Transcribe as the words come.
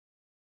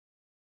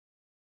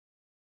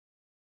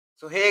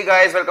So hey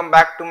guys, welcome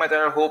back to my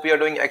channel. Hope you are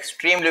doing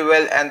extremely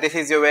well, and this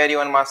is your very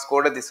own mass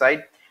coder this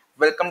side.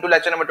 Welcome to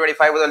lecture number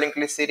 25 of the linked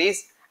list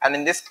series, and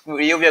in this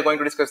video we are going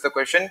to discuss the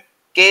question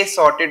K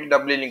sorted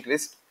doubly linked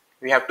list.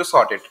 We have to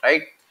sort it,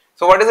 right?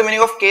 So what is the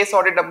meaning of K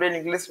sorted doubly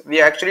linked list?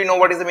 We actually know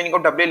what is the meaning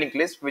of doubly linked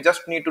list. We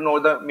just need to know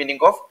the meaning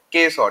of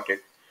K sorted.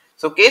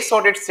 So K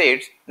sorted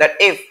states that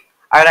if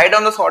I write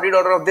down the sorted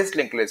order of this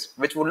linked list,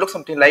 which would look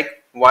something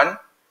like 1,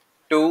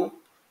 2,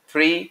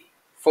 3,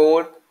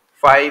 4,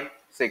 5,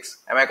 6.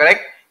 Am I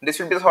correct? This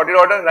will be the sorted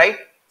order, right?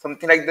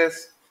 Something like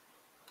this.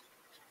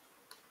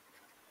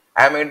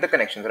 I have made the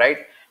connections, right?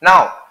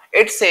 Now,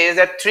 it says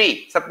that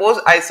 3. Suppose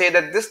I say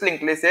that this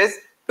linked list is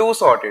 2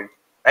 sorted,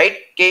 right?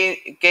 K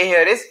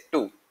here is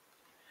 2.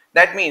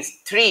 That means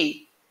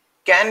 3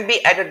 can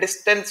be at a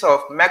distance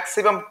of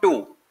maximum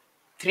 2.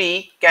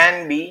 3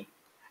 can be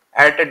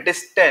at a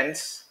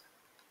distance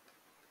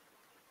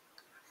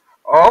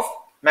of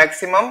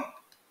maximum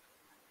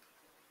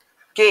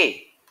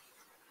K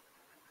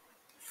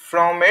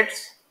from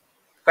its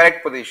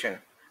correct position.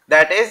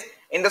 That is,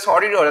 in the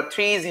sorted order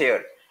 3 is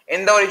here,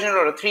 in the original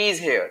order 3 is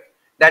here.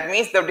 That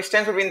means the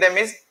distance between them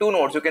is 2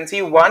 nodes. You can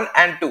see 1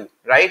 and 2,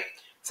 right?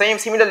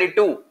 Similarly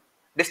 2,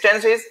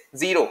 distance is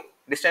 0,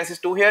 distance is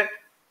 2 here.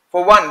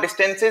 For 1,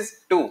 distance is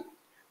 2.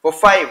 For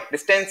 5,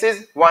 distance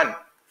is 1.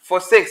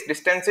 For 6,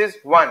 distance is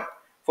 1.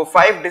 For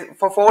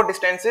 4,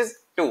 distance is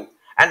 2.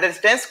 And the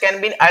distance can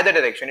be in either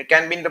direction. It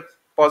can be in the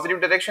positive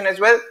direction as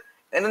well,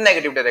 in the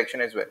negative direction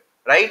as well,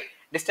 right?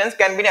 Distance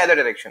can be in either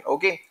direction.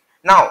 Okay,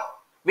 now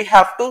we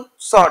have to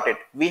sort it.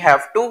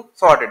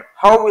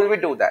 How will we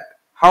do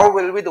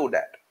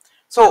that?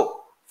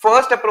 So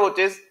first approach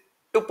is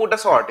to put a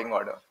sorting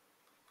order,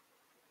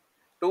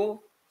 to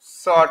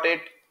sort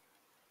it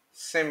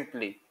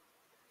simply,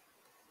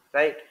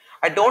 right?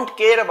 I don't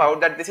care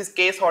about that this is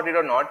K sorted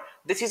or not.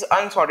 This is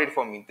unsorted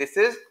for me.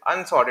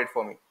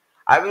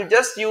 I will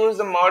just use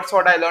the merge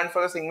sort I learned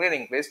for the single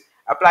linked list,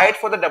 apply it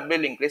for the doubly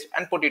linked list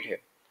and put it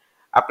here.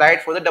 Put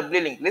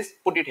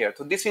it here.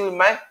 So this is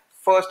my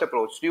first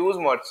approach, to use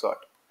merge sort.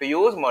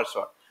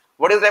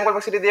 What is the time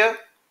complexity there?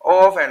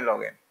 O of n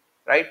log n,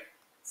 right?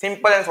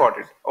 Simple and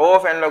sorted. O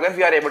of n log n,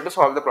 we are able to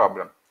solve the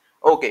problem.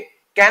 Okay,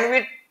 can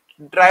we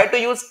try to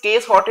use K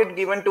sorted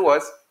given to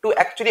us to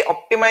actually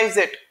optimize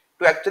it?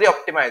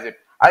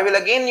 I will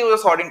again use a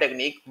sorting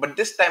technique, but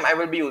this time I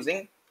will be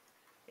using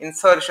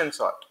insertion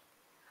sort.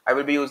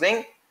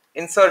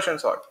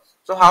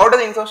 So how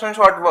does insertion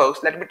sort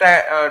works? Let me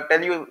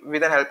tell you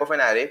with the help of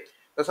an array.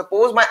 So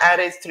suppose my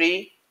array is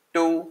 3,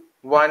 2,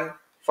 1,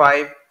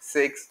 5,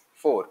 6,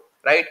 4,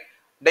 right?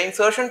 The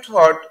insertion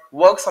sort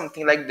works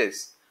something like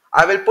this.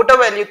 I will put a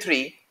value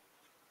 3,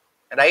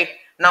 right?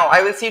 Now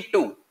I will see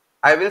 2,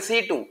 and I will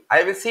see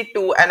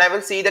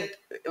that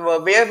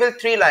where will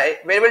 2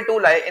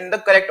 lie in the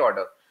correct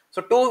order.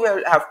 So 2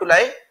 will have to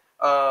lie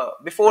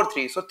before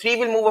 3. So 3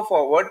 will move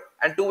forward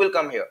and 2 will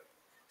come here.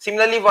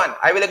 Similarly 1,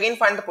 I will again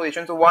find the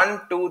position. So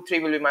 1, 2, 3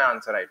 will be my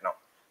answer right now.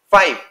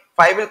 5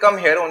 will come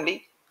here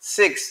only.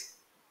 6,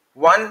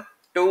 1,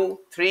 2,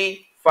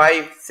 3,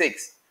 5,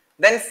 6.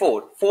 Then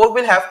 4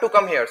 will have to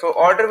come here. So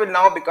order will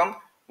now become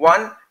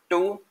 1,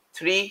 2,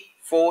 3,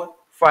 4,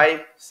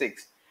 5,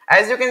 6.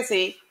 As you can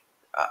see,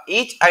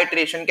 each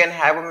iteration can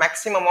have a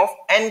maximum of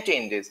n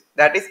changes.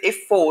 That is,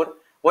 if 4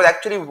 was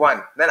actually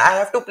 1, then I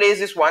have to place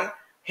this 1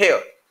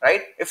 here,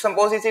 right? If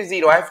suppose it is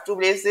 0, I have to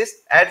place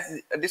this at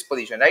this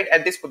position, right?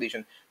 At this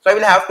position. So I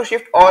will have to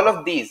shift all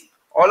of these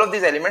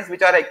elements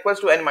which are equals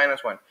to n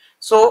minus 1.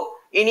 So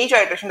in each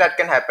iteration that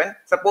can happen.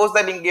 Suppose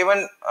the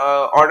given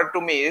order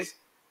to me is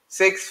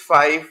 6,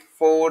 5,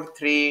 4,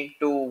 3,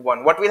 2,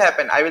 1. What will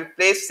happen? I will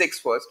place 6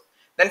 first.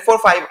 Then for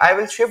 5, I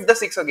will shift the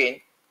 6 again.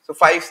 So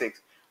 5,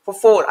 6. For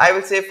 4, I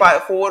will say 4,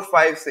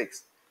 5,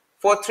 6.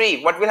 For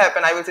 3, what will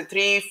happen? I will say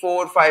 3,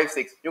 4, 5,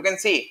 6. You can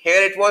see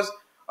here it was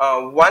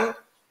 1.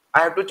 I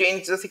have to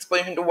change the 6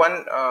 position to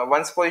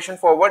 1's position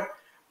forward.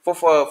 For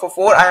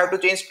 4, I have to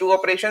change 2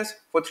 operations.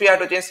 For 3, I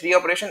have to change 3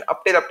 operations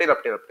up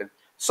till.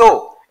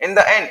 So in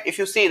the end, if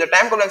you see, the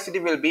time complexity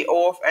will be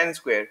O of n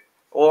square,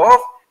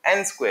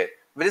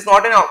 which is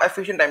not an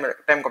efficient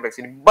time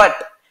complexity.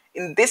 But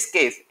in this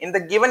case, in the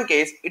given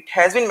case, it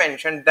has been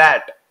mentioned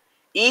that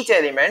each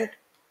element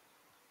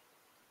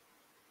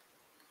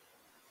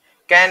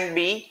can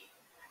be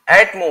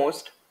at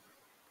most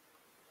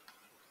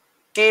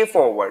K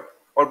forward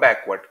or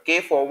backward.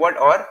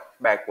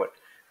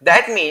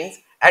 That means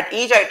at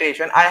each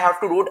iteration I have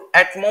to do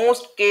at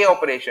most K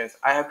operations.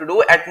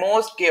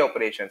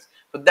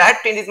 So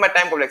that changes my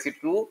time complexity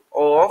to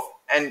O of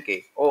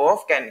nk.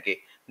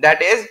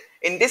 That is,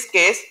 in this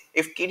case,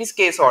 if it is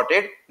K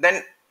sorted,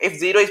 then if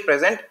 0 is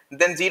present,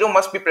 then 0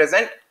 must be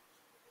present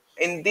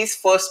in these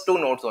first 2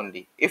 nodes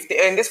only.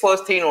 In these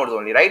first 3 nodes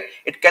only, right?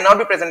 It cannot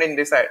be present in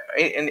this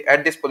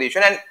at this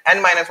position, and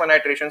n minus 1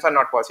 iterations are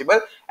not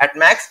possible. At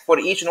max, for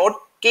each node,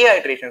 K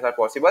iterations are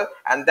possible,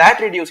 and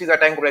that reduces the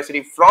time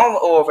complexity from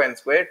O of n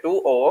square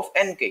to O of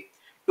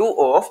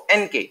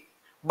nk.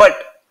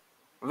 But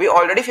we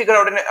already figured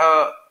out an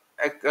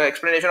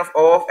explanation of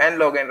O of n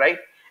log n, right?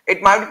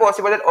 It might be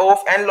possible that O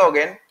of n log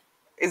n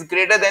is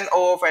greater than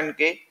O of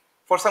nk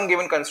for some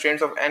given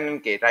constraints of n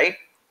and k, right?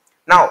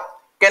 Now,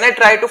 can I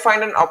try to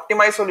find an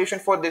optimized solution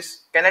for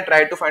this? Can I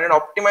try to find an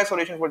optimized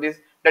solution for this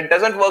that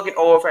doesn't work in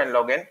O of n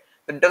log n,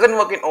 that doesn't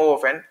work in O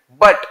of n,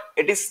 but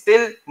it is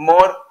still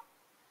more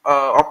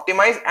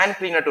optimized and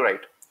cleaner to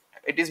write.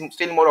 It is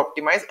still more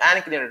optimized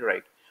and cleaner to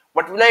write.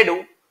 What will I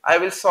do? I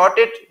will sort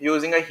it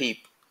using a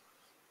heap,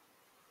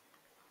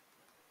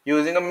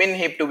 using a min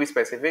heap to be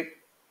specific,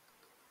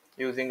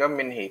 using a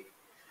min heap.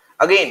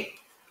 Again,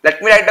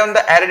 let me write down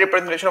the array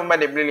representation of my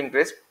doubly linked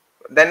list.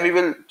 Then we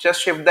will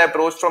just shift the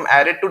approach from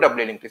array to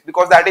doubly linked list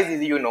because that is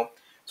easy, you know.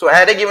 So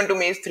array given to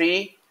me is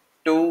 3,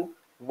 2,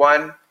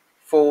 1,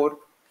 4,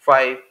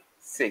 5,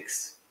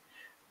 6.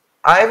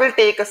 I will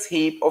take a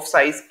heap of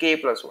size k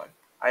plus 1.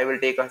 I will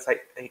take a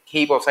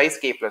heap of size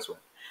k plus 1.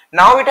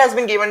 Now it has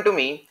been given to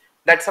me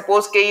that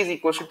suppose k is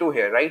equals to 2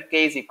 here, right?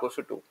 K is equals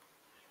to 2.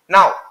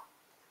 Now,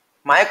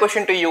 my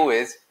question to you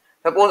is,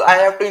 suppose I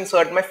have to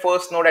insert my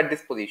first node at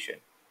this position.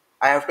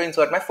 I have to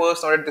insert my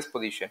first node at this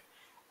position.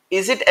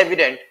 Is it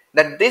evident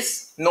that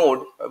this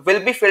node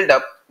will be filled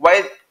up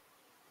by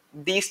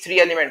these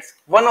three elements,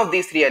 one of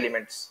these three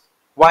elements?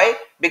 Why?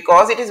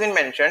 Because it has been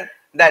mentioned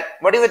that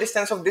what is the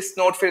distance of this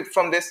node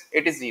from this?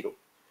 It is 0.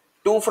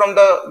 2 from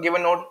the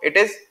given node, it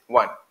is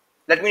 1.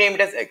 Let me name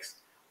it as x.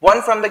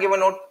 1 from the given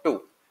node,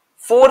 2.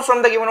 4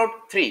 from the given node,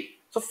 3.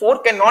 So 4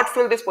 cannot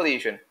fill this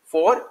position.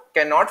 4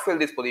 cannot fill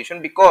this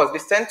position because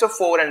distance of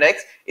 4 and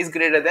x is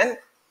greater than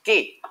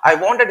k. I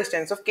want a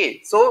distance of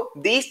k. So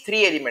these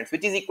three elements,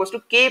 which is equals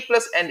to k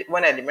plus and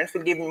 1 elements,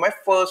 will give me my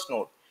first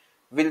node.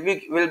 Will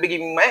be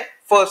giving my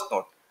first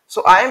node.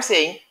 So I am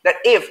saying that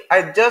if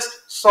I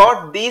just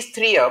sort these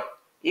three up,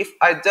 if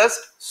I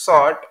just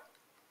sort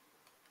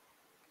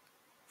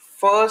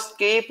first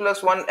k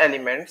plus 1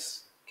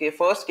 elements,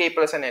 first k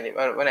plus 1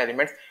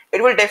 elements,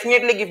 it will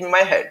definitely give me my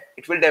head.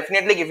 It will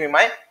definitely give me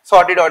my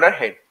sorted order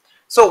head.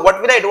 So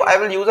what will I do? I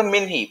will use a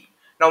min heap.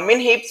 Now min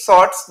heap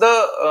sorts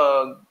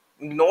the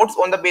nodes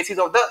on the basis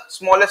of the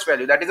smallest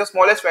value. That is, the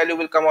smallest value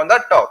will come on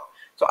the top.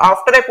 So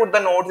after I put the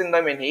nodes in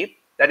the min heap,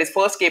 that is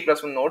first k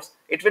plus 1 nodes,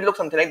 it will look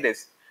something like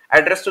this.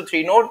 Address to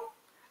 3 node,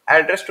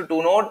 address to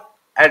 2 node,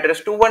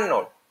 address to 1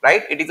 node,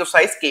 right? It is of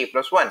size k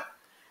plus 1.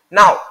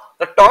 Now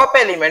the top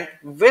element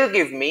will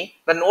give me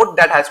the node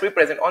that has to be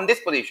present on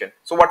this position.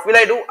 So what will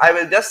I do? I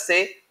will just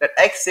say that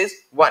x is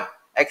 1.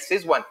 X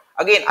is 1.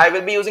 Again, I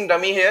will be using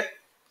dummy here.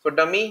 So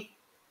dummy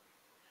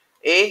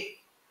a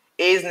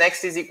is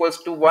next is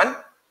equals to 1.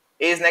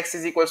 A is next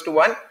is equals to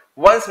 1.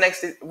 Once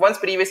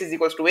previous is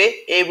equals to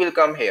a will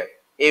come here.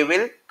 A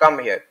will come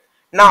here.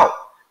 Now,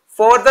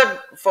 for the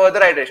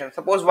further iteration,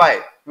 suppose y,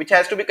 which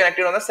has to be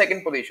connected on the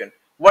second position.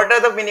 What are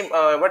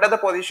the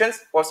positions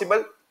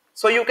possible?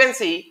 So you can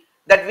see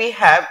that we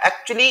have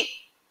actually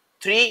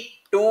 3,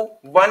 2,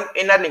 1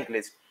 in our linked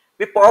list.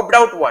 We popped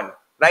out 1,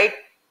 right?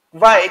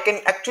 Y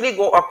can actually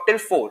go up till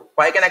 4.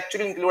 Y can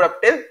actually include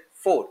up till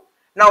 4.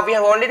 Now we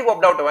have already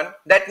popped out 1.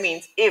 That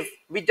means if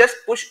we just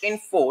push in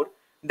 4,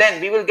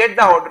 then we will get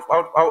the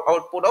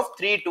output of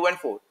 3, 2 and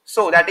 4.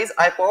 So that is,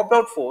 I popped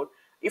out 4.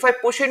 If I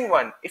push in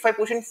 1, if I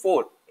push in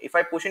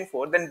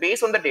 4, then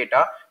based on the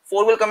data,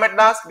 4 will come at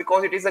last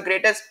because it is the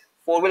greatest.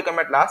 4 will come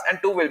at last and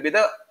 2 will be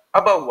the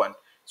above one.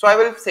 So I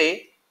will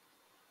say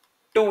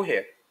 2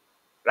 here,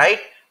 right?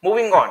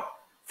 Moving on.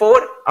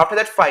 4, after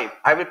that 5.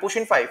 I will push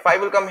in 5.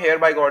 5 will come here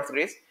by God's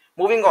grace.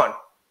 Moving on.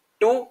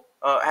 2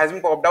 has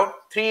been popped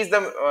out. 3 is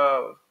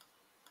the,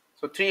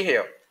 so 3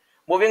 here.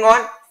 Moving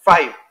on.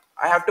 5.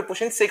 I have to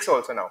push in 6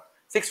 also now.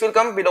 6 will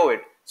come below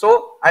it.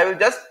 So I will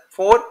just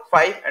 4,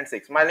 5 and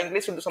 6. My linked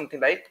list will do something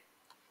like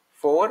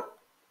 4,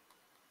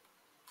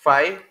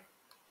 5,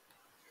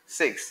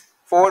 6.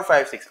 4,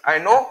 5, 6. I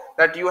know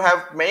that you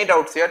have many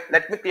doubts here.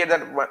 Let me clear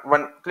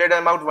clear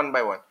them out one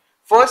by one.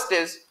 First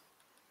is,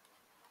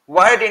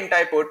 why didn't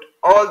I put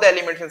all the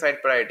elements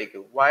inside priority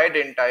queue? Why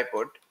didn't I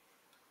put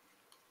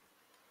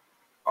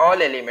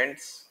all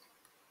elements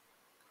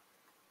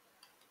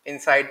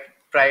inside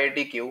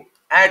priority queue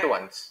at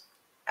once?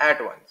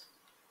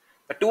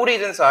 The two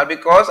reasons are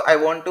because I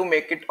want to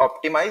make it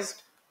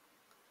optimized,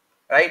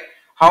 right?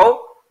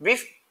 How?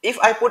 If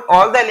I put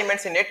all the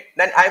elements in it,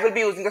 then I will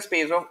be using a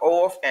space of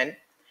O of n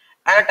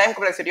and a time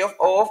complexity of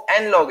O of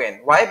n log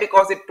n. Why?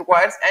 Because it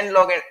requires n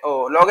log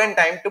n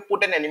time to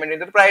put an element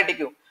into the priority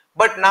queue.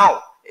 But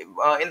now,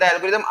 in the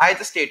algorithm I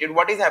just stated,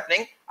 what is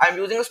happening? I am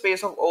using a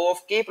space of O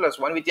of k plus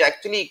 1, which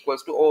actually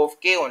equals to O of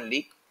k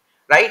only,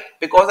 right?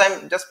 Because I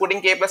am just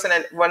putting k plus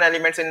 1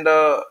 elements in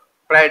the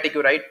priority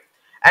queue, right?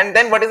 And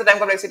then what is the time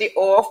complexity?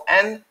 O of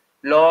n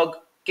log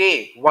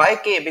k. Why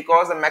k?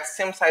 Because the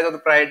maximum size of the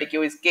priority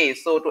queue is k.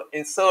 So to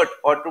insert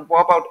or to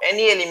pop out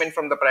any element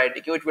from the priority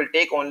queue, it will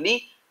take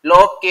only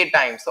log k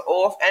times. So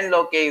O of n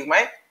log k is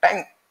my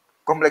time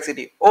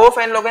complexity. O of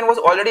n log n was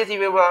already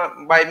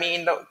achievable by me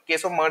in the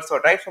case of merge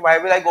sort, right? So why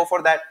will I go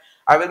for that?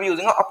 I will be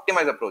using an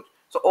optimized approach.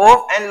 So O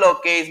of n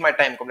log k is my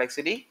time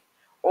complexity.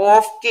 O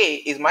of k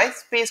is my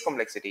space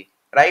complexity,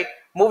 right?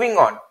 Moving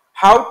on.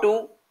 How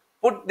to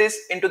put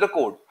this into the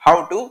code?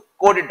 How to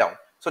code it down?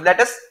 So let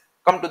us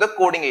come to the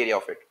coding area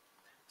of it.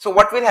 So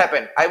what will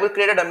happen? I will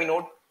create a dummy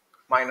node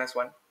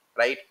 -1,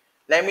 right?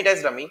 Let me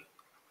test dummy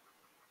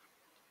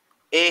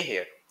A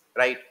here,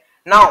 right?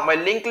 Now my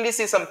linked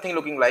list is something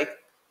looking like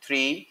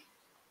 3,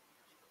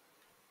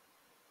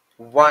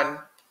 1,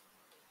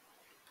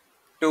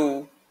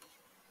 2,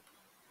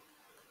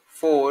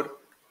 4,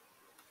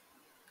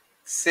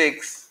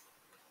 6,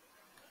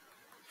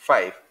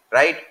 5,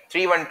 right?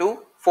 3, 1, 2,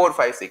 4,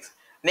 5, 6.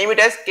 Name it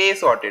as k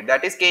sorted,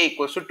 that is k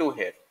equals to 2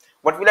 here.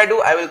 What will I do?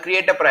 I will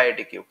create a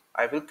priority queue.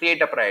 I will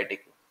create a priority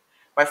queue.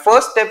 My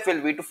first step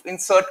will be to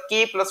insert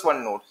k plus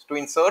 1 nodes. To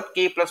insert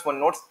k plus 1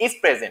 nodes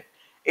if present.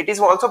 It is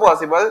also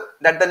possible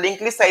that the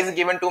linked list size is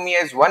given to me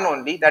as 1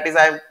 only, that is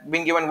I have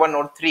been given 1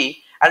 node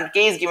 3 and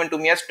k is given to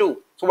me as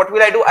 2. So what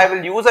will I do? I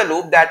will use a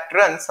loop that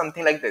runs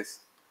something like this.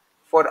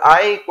 For I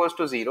equals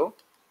to 0,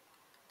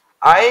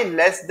 I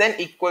less than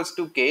equals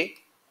to k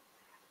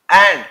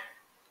and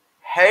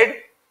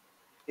head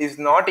is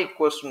not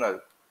equals to null.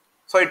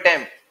 Sorry,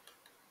 temp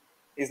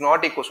is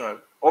not equals to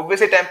null.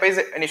 Obviously temp is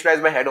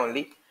initialized by head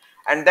only,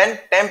 and then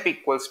temp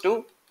equals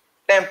to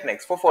temp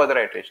next for further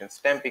iterations.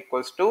 Temp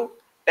equals to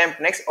temp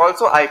next,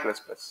 also I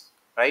plus plus,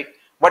 right?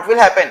 What will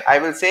happen? I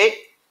will say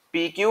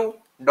pq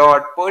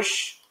dot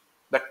push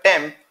the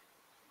temp,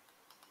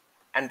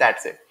 and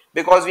that's it,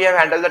 because we have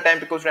handled the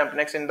temp equals to temp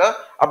next in the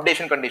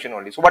updation condition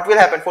only. So what will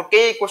happen? For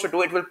k equals to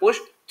 2, it will push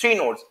 3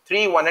 nodes,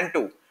 3, 1 and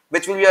 2,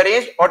 which will be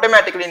arranged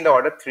automatically in the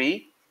order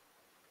 3,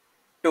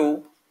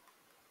 2,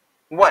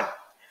 1.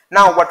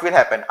 Now what will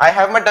happen? I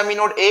have my dummy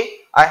node A,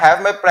 I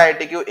have my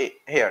priority queue A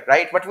here,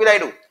 right? What will I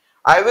do?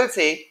 I will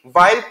say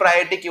while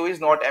priority queue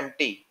is not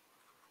empty,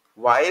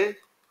 while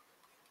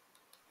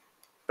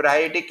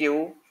priority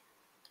queue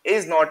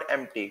is not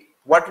empty,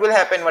 what will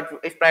happen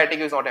if priority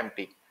queue is not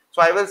empty?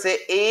 So I will say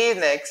A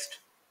next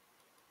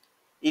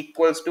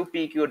equals to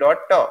pq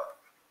dot top,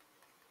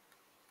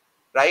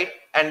 right?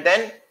 And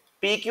then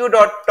pq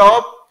dot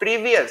top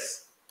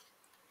previous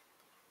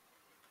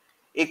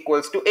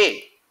equals to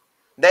A.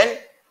 Then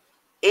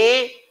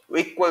A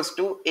equals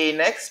to A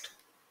next.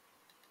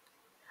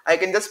 I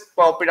can just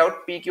pop it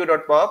out, pq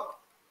dot pop,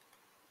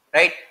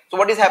 right? So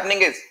what is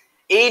happening is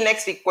A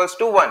next equals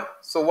to 1.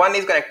 So 1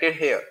 is connected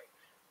here.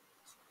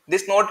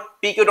 This node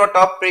pq dot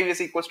top previous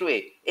equals to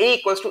A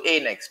equals to A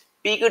next,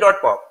 pq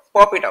dot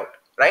pop it out,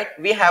 right?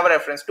 We have a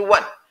reference to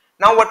 1.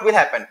 Now what will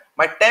happen?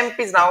 My temp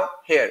is now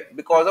here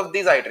because of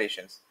these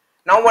iterations.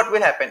 Now what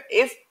will happen?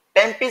 If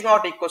temp is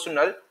not equals to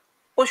null,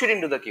 push it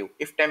into the queue.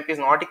 If temp is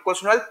not equals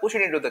to null, push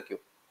it into the queue.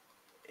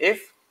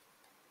 If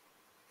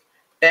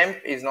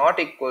temp is not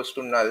equals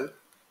to null,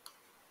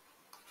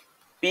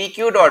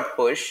 pq dot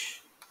push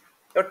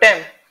your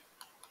temp.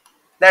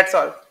 That's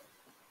all.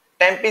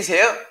 Temp is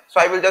here, so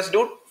I will just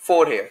do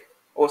 4 here.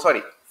 Oh,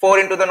 sorry, 4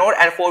 into the node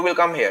and 4 will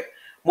come here.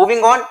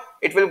 Moving on,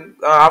 it will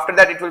after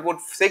that it will put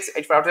 6.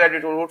 After that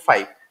it will put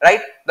 5.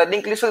 Right? The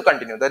linked list will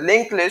continue. The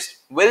linked list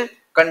will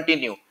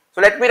continue.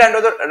 So let me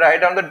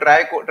write down the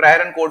dry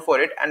run code for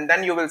it, and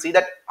then you will see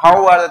that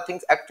how are the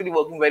things actually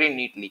working very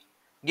neatly.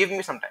 Give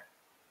me some time.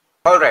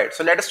 Alright,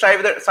 so let us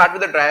start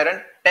with the dry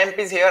run. Temp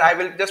is here. I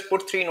will just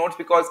put 3 nodes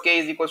because k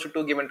is equals to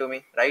 2 given to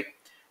me, right?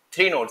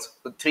 3 nodes.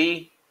 So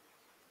 3,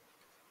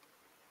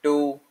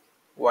 2,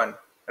 1,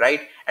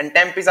 right? And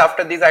temp is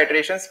after these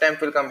iterations,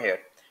 temp will come here.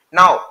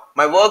 Now,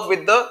 my work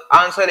with the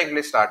answer linked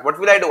list start. What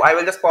will I do? I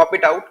will just pop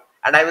it out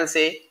and I will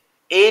say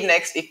A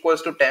next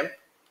equals to temp.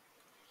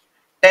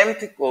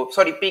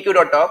 pq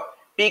dot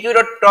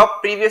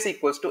top previous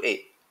equals to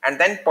A, and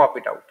then pop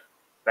it out,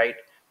 right?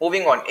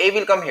 Moving on, A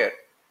will come here.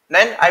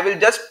 Then I will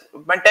just,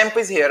 my temp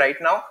is here right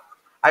now.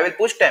 I will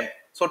push temp.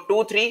 So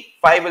 2, 3,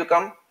 5 will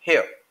come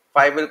here.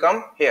 5 will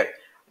come here.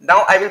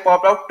 Now I will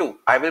pop out 2.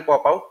 I will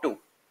pop out 2.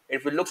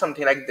 It will look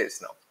something like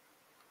this now.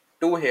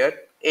 2 here,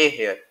 A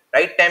here,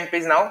 right? Temp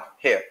is now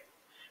here.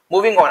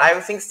 Moving on, I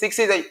will think 6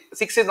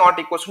 is not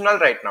equal to null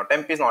right now.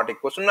 Temp is not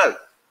equal to null.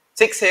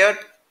 6 here,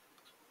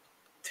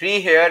 3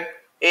 here,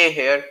 A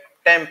here,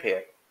 temp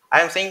here.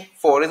 I am saying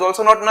 4 is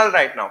also not null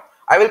right now.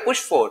 I will push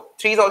 4.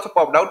 3 is also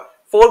popped out.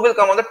 4 will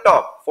come on the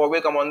top. 4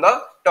 will come on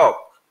the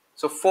top.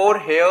 So 4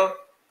 here,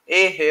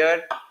 A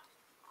here,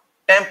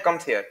 temp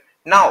comes here.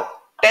 Now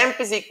temp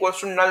is equals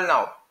to null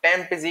now.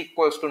 Temp is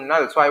equals to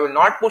null. So I will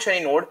not push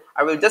any node.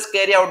 I will just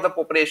carry out the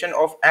operation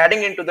of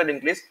adding into the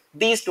linked list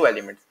these 2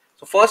 elements.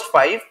 So first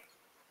 5,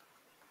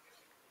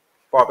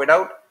 pop it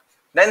out.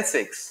 Then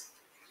 6,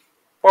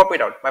 pop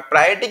it out. My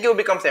priority queue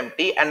becomes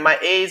empty and my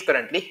A is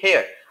currently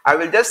here. I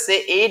will just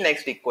say A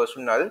next equals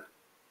to null,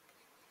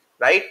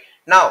 right?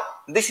 Now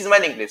this is my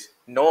linked list.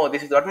 No,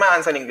 this is not my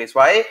answer linked list.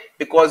 Why?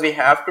 Because we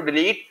have to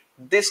delete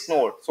this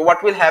node. So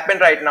what will happen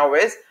right now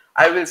is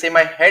I will say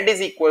my head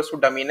is equals to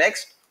dummy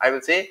next. I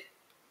will say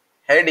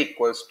head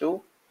equals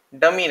to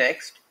dummy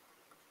next.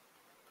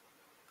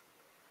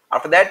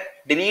 After that,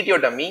 delete your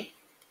dummy.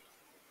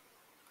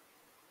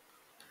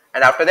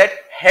 And after that,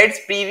 heads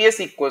previous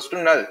equals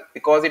to null,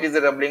 because it is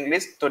a doubling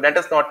list. So let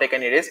us not take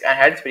any risk, and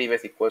heads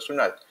previous equals to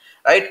null,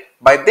 right?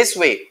 By this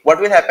way, what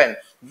will happen?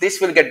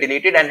 This will get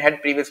deleted and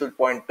head previous will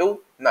point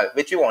to null,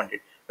 which you wanted.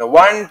 The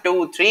 1,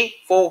 2, 3,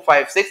 4,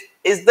 5, 6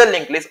 is the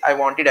linked list I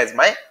wanted as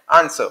my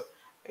answer.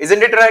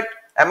 Isn't it right?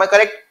 Am I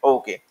correct?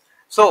 Okay.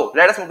 So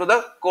let us move to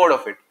the code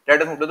of it.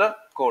 Let us move to the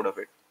code of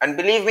it. And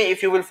believe me,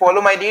 if you will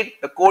follow my lead,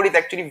 the code is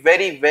actually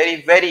very,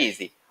 very, very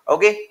easy.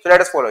 Okay. So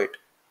let us follow it.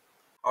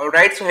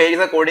 Alright, so here is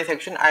the coding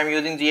section. I am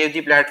using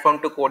GFG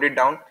platform to code it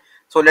down.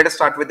 So let us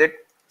start with it.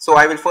 So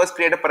I will first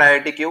create a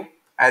priority queue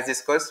as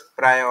discussed,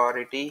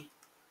 priority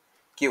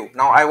queue.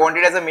 Now I want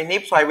it as a min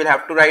heap, so I will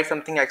have to write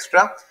something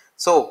extra.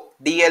 So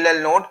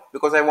DLL node,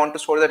 because I want to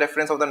store the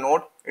reference of the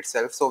node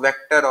itself. So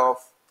vector of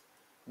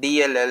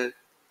DLL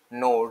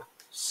node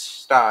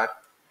star,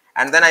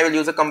 and then I will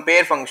use a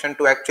compare function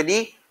to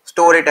actually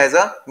store it as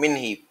a min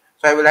heap.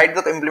 So I will write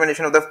the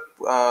implementation of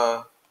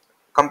the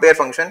compare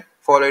function,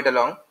 follow it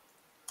along.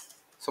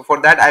 So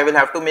for that I will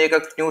have to make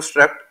a new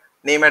struct,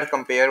 name at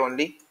compare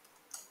only,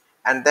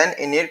 and then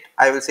in it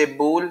I will say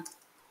bool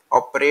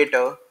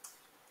operator,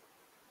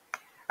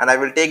 and I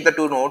will take the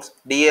two nodes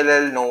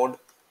DLL node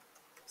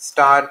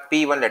star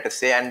p1, let us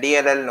say, and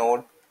DLL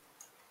node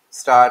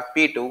star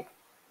p2.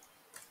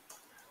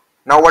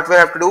 Now what we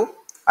have to do?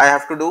 I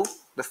have to do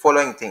the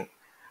following thing: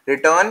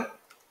 return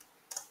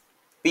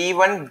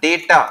p1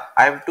 data.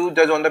 I have to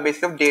judge on the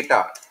basis of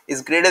data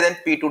is greater than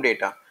p2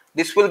 data.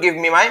 This will give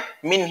me my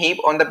min heap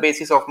on the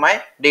basis of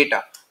my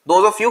data.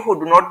 Those of you who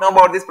do not know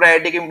about this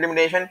priority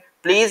implementation,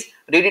 please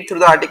read it through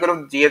the article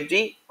of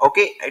GFG.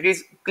 Okay, it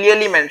is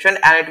clearly mentioned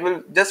and it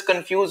will just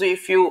confuse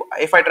you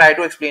if I try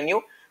to explain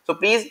you. So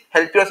please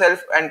help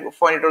yourself and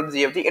find it on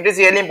the GFG. It is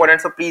really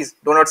important, so please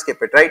do not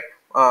skip it, right?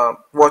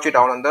 Watch it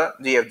out on the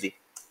GFG.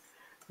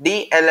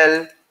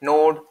 DLL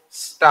node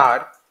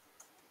star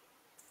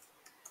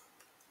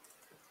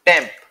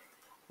temp.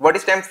 What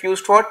is temp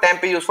used for?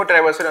 Temp is used for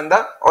traversal on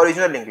the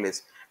original linked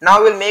list.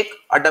 Now we'll make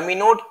a dummy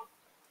node.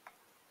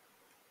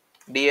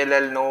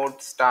 DLL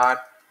node star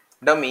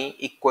dummy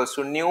equals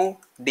to new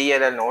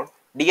DLL node.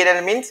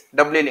 DLL means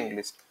doubly linked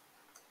list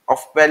of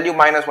value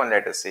 -1,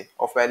 let us say,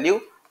 of value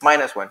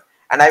 -1,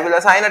 and I will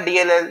assign a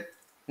DLL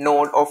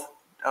node of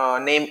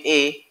name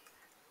A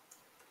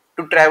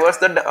to traverse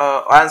the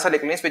answer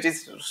linked list which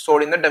is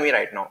stored in the dummy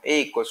right now. A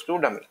equals to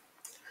dummy.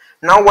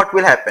 Now what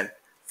will happen?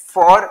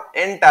 For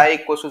int I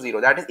equals to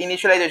 0, that is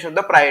initialization of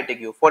the priority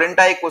queue. For int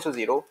I equals to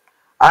 0,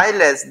 I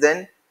less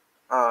than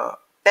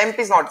temp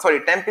is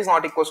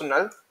not equals to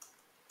null,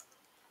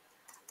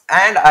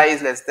 and I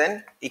is less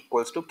than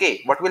equals to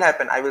k. What will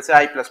happen? I will say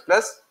I plus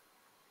plus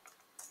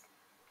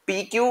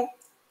pq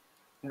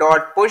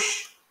dot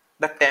push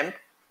the temp,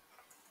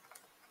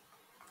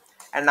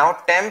 and now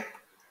temp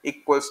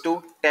equals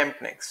to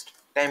temp next.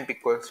 Temp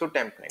equals to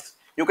temp next.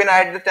 You can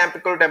add the temp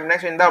equal to temp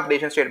next in the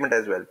updation statement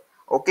as well.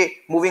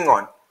 Okay, moving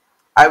on.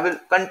 I will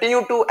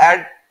continue to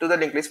add to the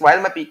linked list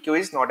while my PQ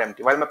is not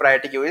empty, while my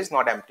priority queue is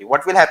not empty.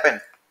 What will happen?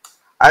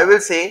 I will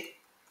say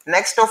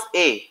next of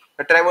A,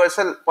 the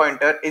traversal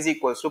pointer is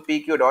equals to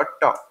PQ dot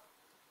top.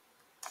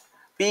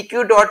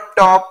 PQ dot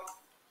top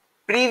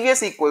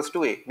previous equals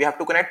to A. We have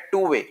to connect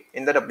two-way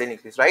in the doubly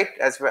linked list, right?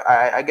 As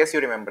I guess you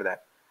remember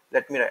that.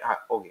 Let me write.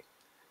 Okay,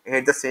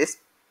 here the says.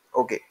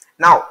 Okay.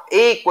 Now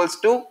A equals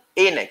to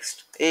A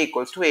next. A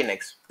equals to A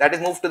next. That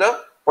is moved to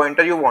the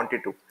pointer you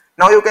wanted to.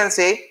 Now you can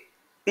say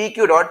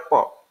pq dot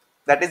pop.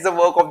 That is the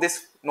work of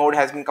this node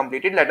has been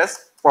completed. Let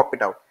us pop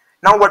it out.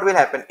 Now what will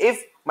happen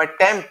if my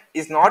temp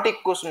is not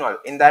equals to null?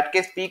 In that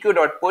case, pq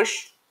dot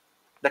push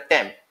the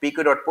temp.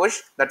 Pq dot push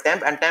the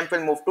temp, and temp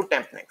will move to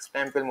temp next.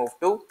 Temp will move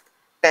to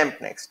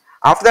temp next.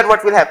 After that,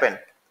 what will happen?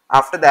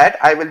 After that,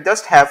 I will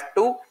just have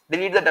to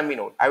delete the dummy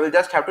node. I will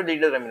just have to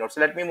delete the dummy node.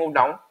 So let me move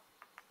down.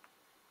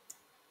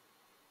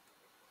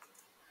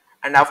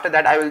 And after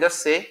that, I will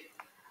just say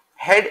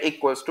head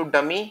equals to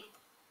dummy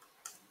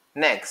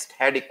next.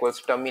 Head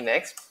equals to dummy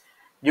next.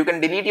 You can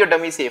delete your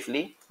dummy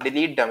safely.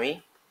 Delete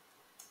dummy.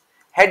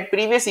 Head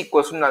previous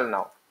equals to null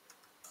now.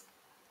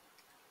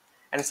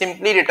 And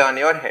simply return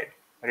your head.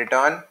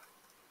 Return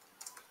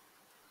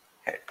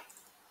head.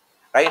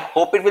 Right?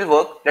 Hope it will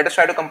work. Let us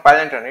try to compile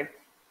and run it.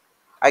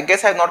 I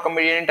guess I have not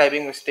committed any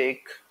typing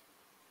mistake.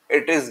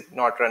 It is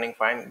not running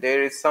fine.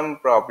 There is some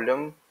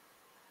problem.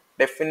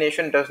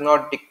 Definition does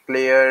not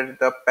declare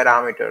the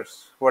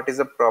parameters. What is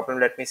the problem?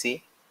 Let me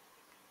see.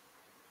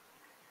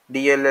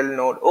 DLL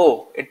node.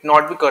 Oh, it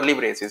not be curly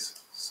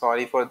braces.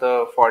 Sorry for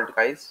the fault,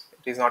 guys.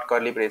 It is not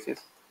curly braces.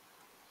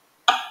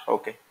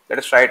 Okay, let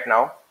us try it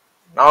now.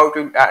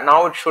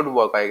 Now it should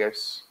work, I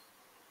guess.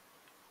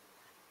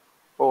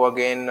 Oh,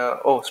 again.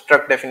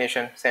 Struct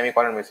definition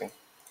semicolon missing.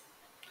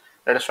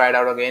 Let us try it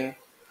out again.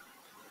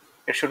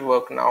 It should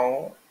work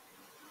now.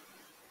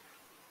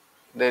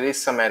 There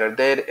is some error.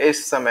 There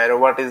is some error.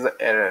 What is the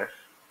error?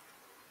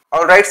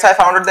 Alright, so I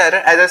found out the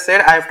error. As I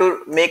said, I have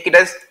to make it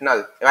as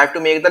null. I have to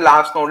make the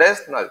last node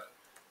as null.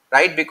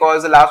 Right?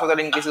 Because the last of the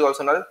linked list is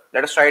also null.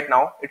 Let us try it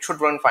now. It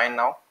should run fine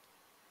now.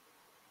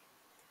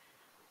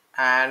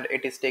 And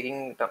it is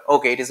taking time.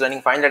 Okay, it is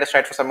running fine. Let us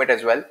try it for submit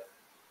as well.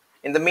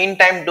 In the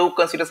meantime, do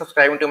consider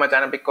subscribing to my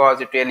channel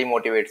because it really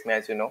motivates me,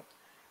 as you know.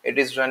 It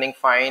is running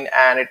fine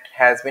and it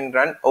has been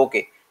run.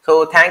 Okay.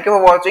 So thank you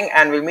for watching,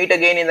 and we'll meet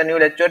again in the new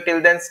lecture.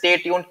 Till then, stay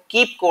tuned,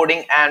 keep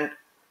coding, and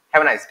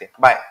have a nice day.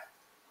 Bye.